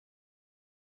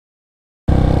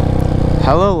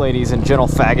Hello, ladies and gentle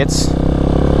faggots.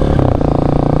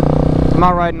 I'm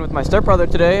out riding with my stepbrother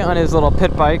today on his little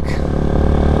pit bike.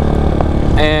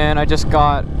 And I just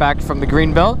got back from the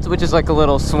Greenbelt, which is like a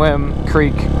little swim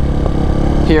creek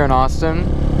here in Austin.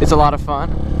 It's a lot of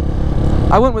fun.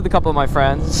 I went with a couple of my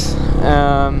friends.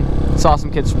 Saw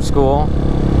some kids from school.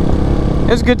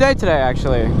 It was a good day today,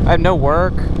 actually. I had no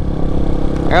work.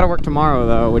 I gotta work tomorrow,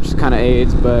 though, which kind of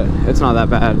aids, but it's not that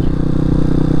bad.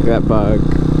 Look at that bug.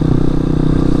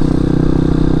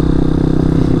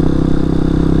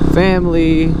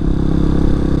 Family.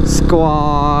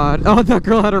 Squad. Oh, that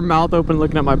girl had her mouth open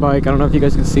looking at my bike. I don't know if you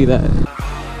guys can see that.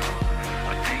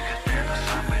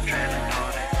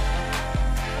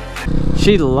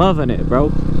 She loving it,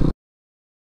 bro.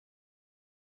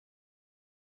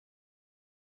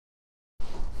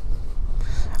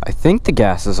 I think the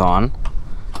gas is on.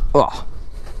 Oh.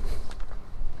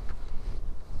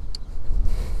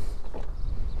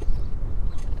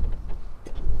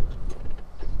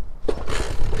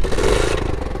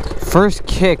 First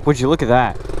kick, would you look at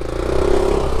that?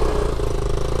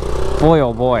 Boy,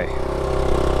 oh boy.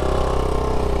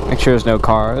 Make sure there's no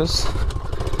cars.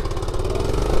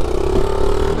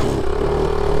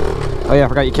 Oh yeah, I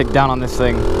forgot you kicked down on this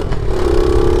thing.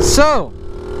 So,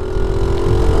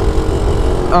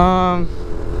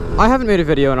 I haven't made a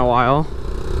video in a while,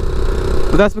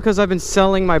 but that's because I've been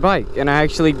selling my bike, and I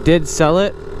actually did sell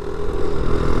it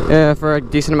for a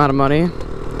decent amount of money.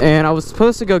 And I was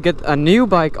supposed to go get a new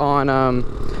bike on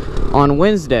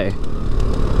Wednesday,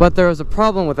 but there was a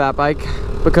problem with that bike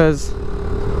because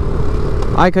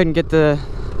I couldn't get the.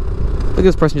 Look at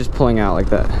this person just pulling out like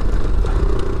that.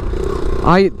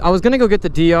 I was gonna go get the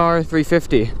DR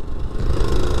 350,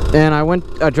 and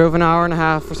I drove an hour and a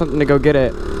half or something to go get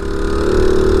it.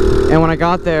 And when I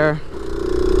got there,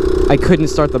 I couldn't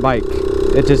start the bike.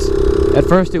 It just, at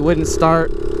first it wouldn't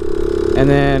start. And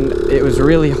then it was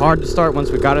really hard to start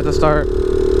once we got it to start.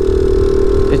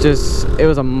 It was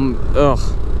ugh.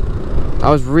 I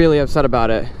was really upset about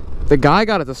it. The guy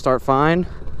got it to start fine,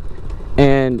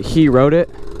 and he rode it.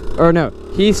 Or no,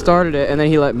 he started it, and then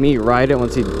he let me ride it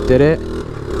once he did it.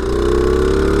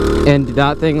 And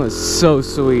that thing was so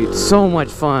sweet. So much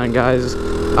fun, guys.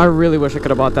 I really wish I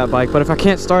could have bought that bike, but if I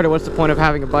can't start it, what's the point of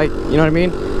having a bike? You know what I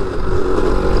mean?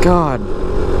 God.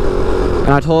 And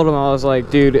I told him, I was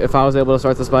like, dude, if I was able to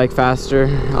start this bike faster,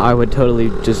 I would totally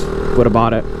just would have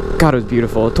bought it. God, it was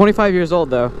beautiful. 25 years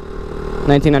old, though.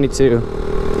 1992.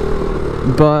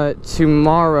 But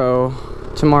tomorrow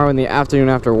in the afternoon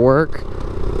after work,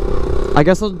 I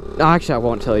guess actually, I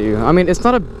won't tell you. I mean, it's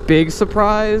not a big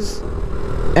surprise,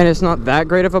 and it's not that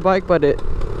great of a bike, but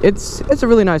it's a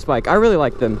really nice bike. I really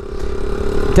like them.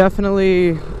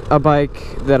 Definitely a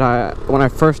bike that when I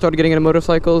first started getting into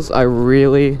motorcycles, I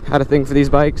really had a thing for these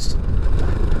bikes.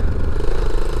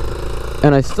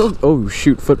 And I still, oh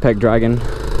shoot, foot peg dragging.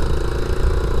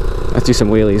 Let's do some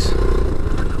wheelies.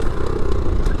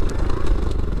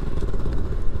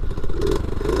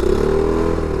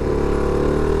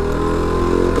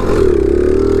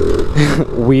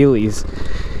 Wheelies.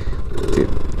 Dude,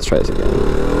 let's try this again.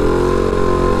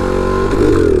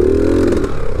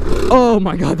 Oh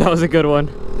my god, that was a good one.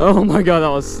 Oh my god, that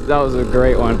was a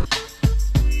great one.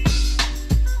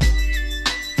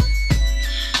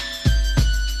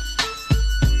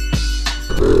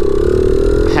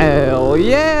 Hell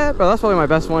yeah, bro, that's probably my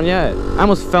best one yet. I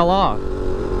almost fell off.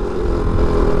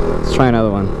 Let's try another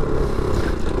one.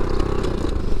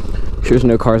 Sure there's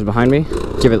no cars behind me.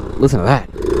 Listen to that.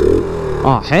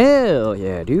 Oh hell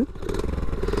yeah, dude.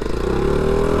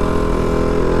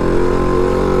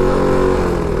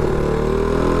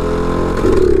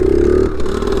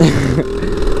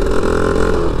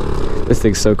 This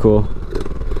thing's so cool.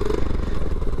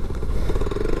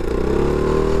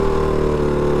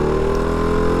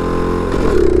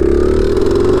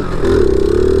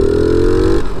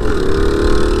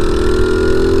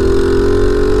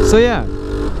 So yeah,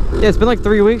 it's been like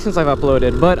 3 weeks since I've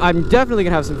uploaded, but I'm definitely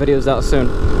gonna have some videos out soon.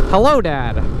 Hello,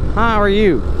 Dad. How are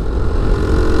you?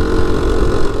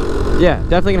 Yeah,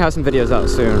 definitely gonna have some videos out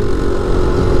soon.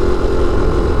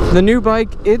 The new bike,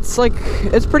 it's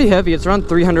pretty heavy. It's around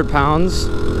 300 pounds.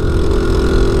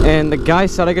 And the guy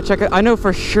said I could check it. I know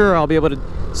for sure I'll be able to.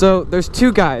 So there's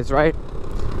two guys, right?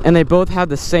 And they both have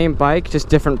the same bike, just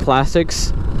different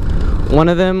plastics. One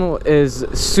of them is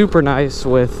super nice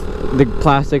with the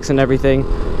plastics and everything,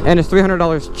 and it's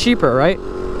 $300 cheaper, right?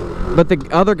 But the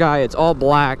other guy, it's all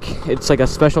black. It's like a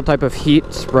special type of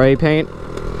heat spray paint.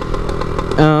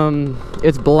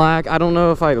 It's black. I don't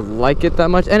know if I like it that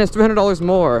much, and it's $300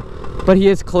 more, but he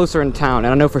is closer in town,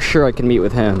 and I know for sure I can meet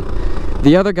with him.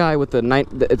 The other guy with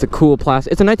it's a cool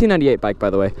plastic. It's a 1998 bike, by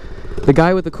the way. The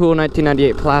guy with the cool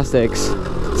 1998 plastics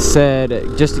said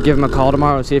just to give him a call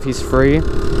tomorrow and see if he's free.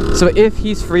 So if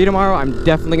he's free tomorrow, I'm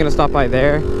definitely gonna stop by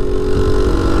there.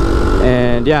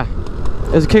 And yeah,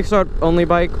 it's a kickstart only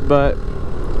bike, but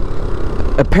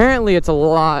apparently it's a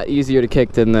lot easier to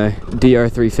kick than the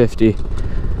DR350,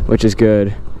 which is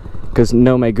good, because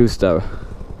no me gusto.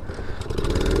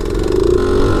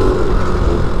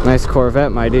 Nice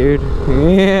Corvette, my dude.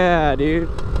 Yeah, dude.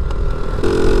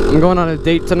 I'm going on a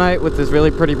date tonight with this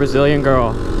really pretty Brazilian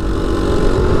girl.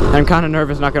 I'm kind of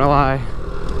nervous, not gonna lie.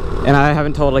 And I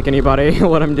haven't told like anybody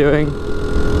what I'm doing.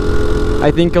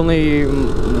 I think only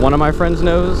one of my friends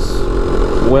knows,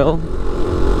 Will.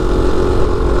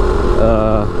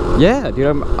 Yeah, dude,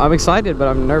 I'm excited, but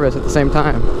I'm nervous at the same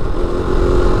time.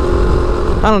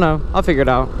 I don't know, I'll figure it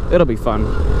out. It'll be fun.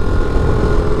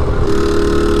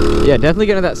 Yeah, definitely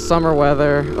getting that summer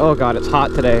weather. Oh god, it's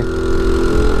hot today.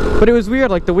 But it was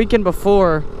weird, like the weekend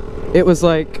before, it was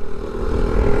like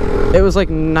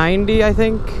 90, I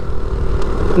think.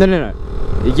 No.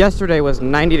 Yesterday was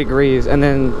 90 degrees, and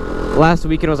then last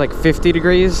weekend was like 50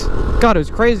 degrees. God, it was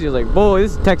crazy. It was like, boy,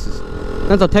 this is Texas.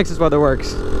 That's how Texas weather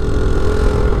works.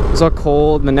 It's all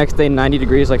cold, and the next day 90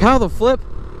 degrees. Like, how the flip?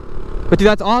 But dude,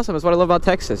 that's awesome. That's what I love about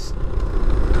Texas.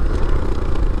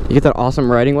 You get that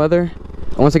awesome riding weather.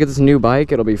 And once I get this new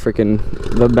bike, it'll be freaking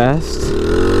the best.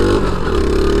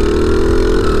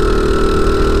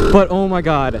 But oh my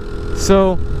god.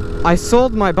 So, I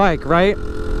sold my bike, right?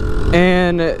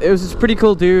 And it was this pretty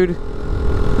cool dude.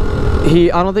 I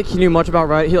don't think he knew much about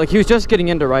riding. He was just getting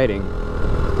into riding.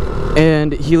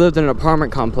 And he lived in an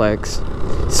apartment complex.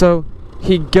 So,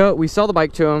 we sell the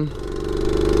bike to him.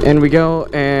 And we go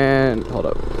and, hold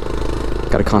up.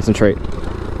 Gotta concentrate.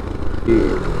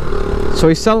 So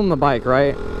we sell him the bike,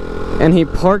 right? And he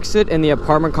parks it in the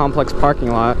apartment complex parking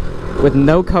lot with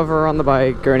no cover on the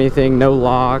bike or anything, no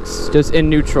locks, just in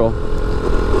neutral.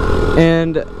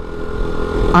 And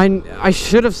I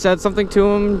should have said something to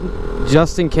him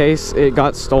just in case it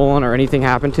got stolen or anything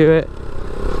happened to it,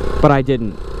 but I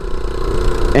didn't.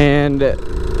 And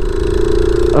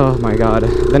oh my god,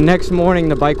 the next morning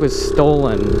the bike was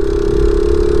stolen.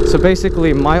 So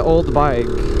basically my old bike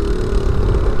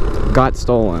got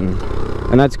stolen,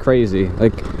 and that's crazy.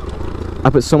 Like, I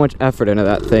put so much effort into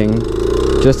that thing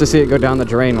just to see it go down the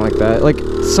drain like that. Like,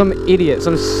 some idiot,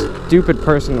 some stupid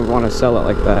person would want to sell it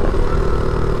like that,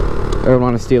 or would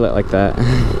want to steal it like that.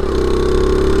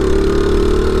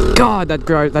 God, that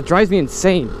drives me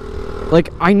insane. Like,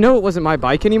 I know it wasn't my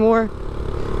bike anymore,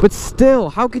 but still,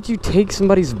 how could you take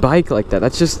somebody's bike like that?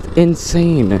 That's just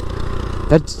insane.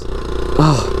 That's,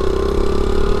 oh.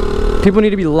 People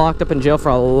need to be locked up in jail for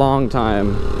a long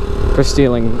time for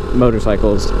stealing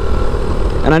motorcycles.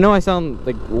 And I know I sound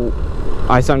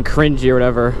cringy or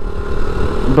whatever,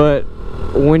 but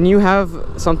when you have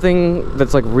something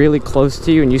that's like really close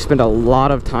to you and you spend a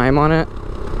lot of time on it,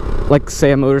 like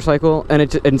say a motorcycle, and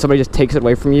somebody just takes it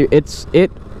away from you, it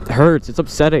hurts, it's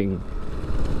upsetting.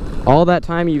 All that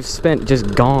time you've spent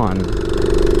just gone.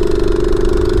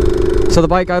 So the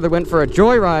bike either went for a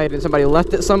joyride and somebody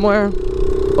left it somewhere,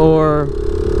 or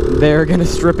they're gonna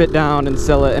strip it down and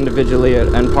sell it individually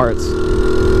in parts.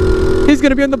 He's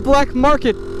gonna be on the black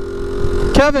market.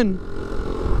 Kevin.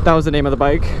 That was the name of the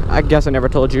bike. I guess I never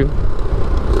told you.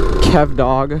 Kev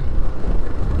Dog.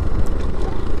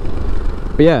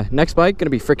 But yeah, next bike gonna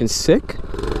be freaking sick.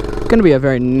 Gonna be a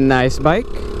very nice bike.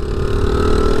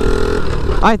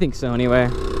 I think so anyway.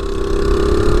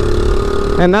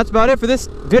 And that's about it for this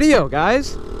video,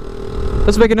 guys.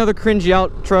 Let's make another cringy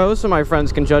outro so my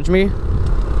friends can judge me.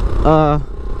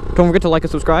 Don't forget to like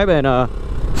and subscribe, and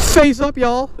face up,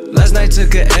 y'all. Last night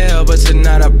took a L, but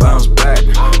tonight I bounce back.